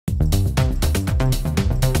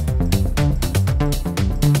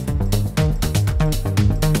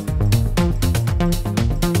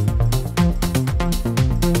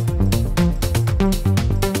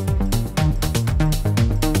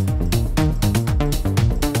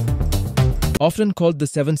Often called the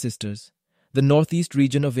Seven Sisters, the northeast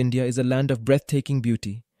region of India is a land of breathtaking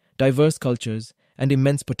beauty, diverse cultures, and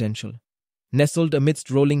immense potential. Nestled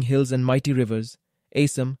amidst rolling hills and mighty rivers,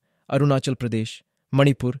 Assam, Arunachal Pradesh,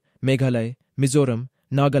 Manipur, Meghalaya, Mizoram,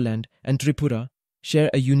 Nagaland, and Tripura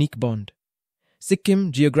share a unique bond.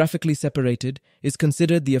 Sikkim, geographically separated, is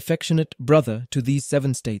considered the affectionate brother to these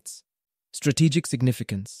 7 states. Strategic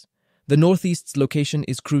significance. The Northeast's location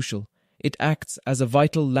is crucial. It acts as a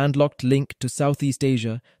vital landlocked link to Southeast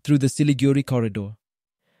Asia through the Siliguri corridor.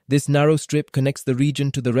 This narrow strip connects the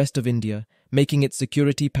region to the rest of India, making its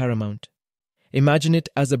security paramount. Imagine it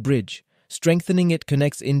as a bridge. Strengthening it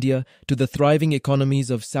connects India to the thriving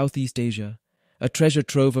economies of Southeast Asia, a treasure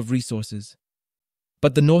trove of resources.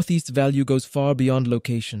 But the Northeast's value goes far beyond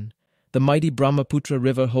location. The mighty Brahmaputra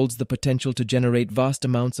River holds the potential to generate vast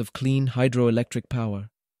amounts of clean hydroelectric power.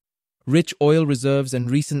 Rich oil reserves and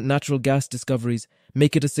recent natural gas discoveries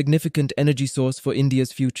make it a significant energy source for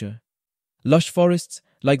India's future. Lush forests,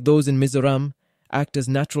 like those in Mizoram, act as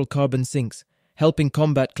natural carbon sinks, helping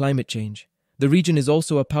combat climate change. The region is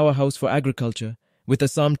also a powerhouse for agriculture, with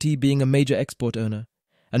Assam tea being a major export earner,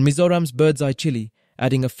 and Mizoram's bird's-eye chili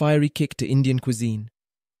adding a fiery kick to Indian cuisine.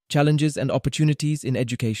 Challenges and opportunities in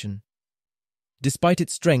education. Despite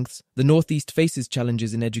its strengths, the Northeast faces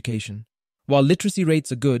challenges in education. While literacy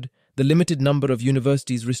rates are good, the limited number of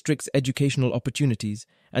universities restricts educational opportunities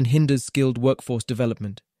and hinders skilled workforce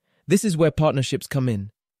development. This is where partnerships come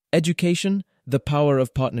in. Education, the power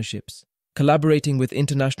of partnerships. Collaborating with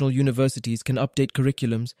international universities can update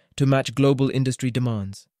curriculums to match global industry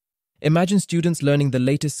demands. Imagine students learning the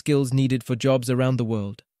latest skills needed for jobs around the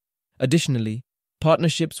world. Additionally,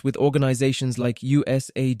 partnerships with organizations like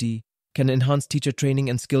USAID can enhance teacher training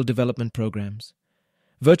and skill development programs.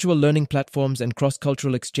 Virtual learning platforms and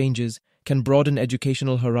cross-cultural exchanges can broaden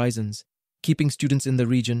educational horizons, keeping students in the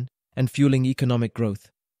region and fueling economic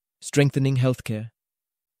growth. Strengthening healthcare.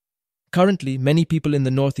 Currently, many people in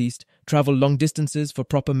the Northeast travel long distances for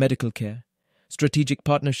proper medical care. Strategic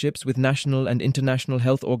partnerships with national and international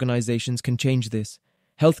health organizations can change this.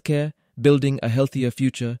 Healthcare, building a healthier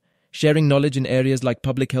future, sharing knowledge in areas like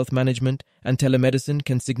public health management and telemedicine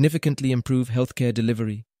can significantly improve healthcare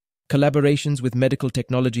delivery. Collaborations with medical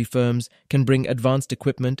technology firms can bring advanced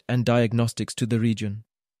equipment and diagnostics to the region.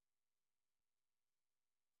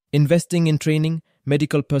 Investing in training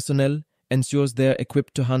medical personnel ensures they are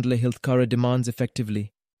equipped to handle healthcare demands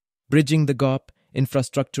effectively. Bridging the gap,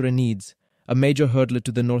 infrastructure needs. A major hurdle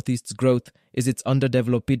to the Northeast's growth is its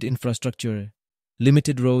underdeveloped infrastructure.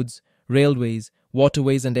 Limited roads, railways,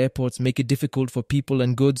 waterways and airports make it difficult for people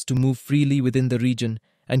and goods to move freely within the region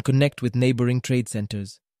and connect with neighboring trade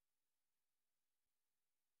centers.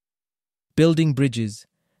 Building bridges.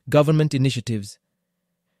 Government initiatives.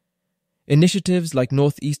 Initiatives like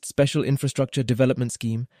Northeast Special Infrastructure Development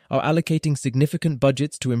Scheme are allocating significant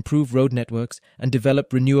budgets to improve road networks and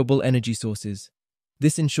develop renewable energy sources.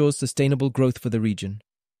 This ensures sustainable growth for the region.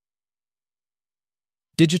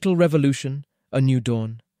 Digital revolution, a new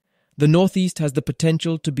dawn. The Northeast has the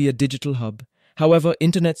potential to be a digital hub. However,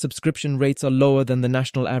 internet subscription rates are lower than the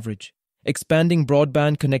national average. Expanding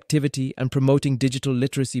broadband connectivity and promoting digital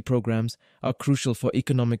literacy programs are crucial for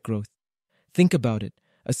economic growth. Think about it.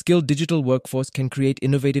 A skilled digital workforce can create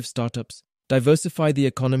innovative startups, diversify the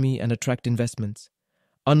economy and attract investments.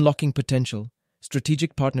 Unlocking potential,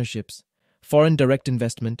 strategic partnerships. Foreign direct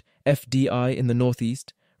investment, FDI, in the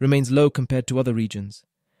Northeast remains low compared to other regions.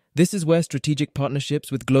 This is where strategic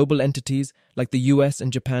partnerships with global entities like the US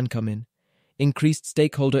and Japan come in. Increased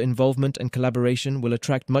stakeholder involvement and collaboration will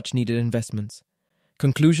attract much-needed investments.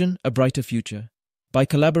 Conclusion, a brighter future. By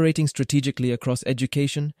collaborating strategically across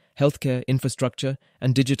education, healthcare, infrastructure,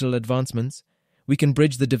 and digital advancements, we can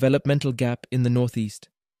bridge the developmental gap in the Northeast.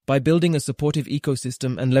 By building a supportive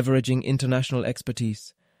ecosystem and leveraging international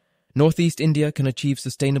expertise, Northeast India can achieve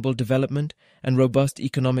sustainable development and robust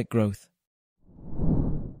economic growth.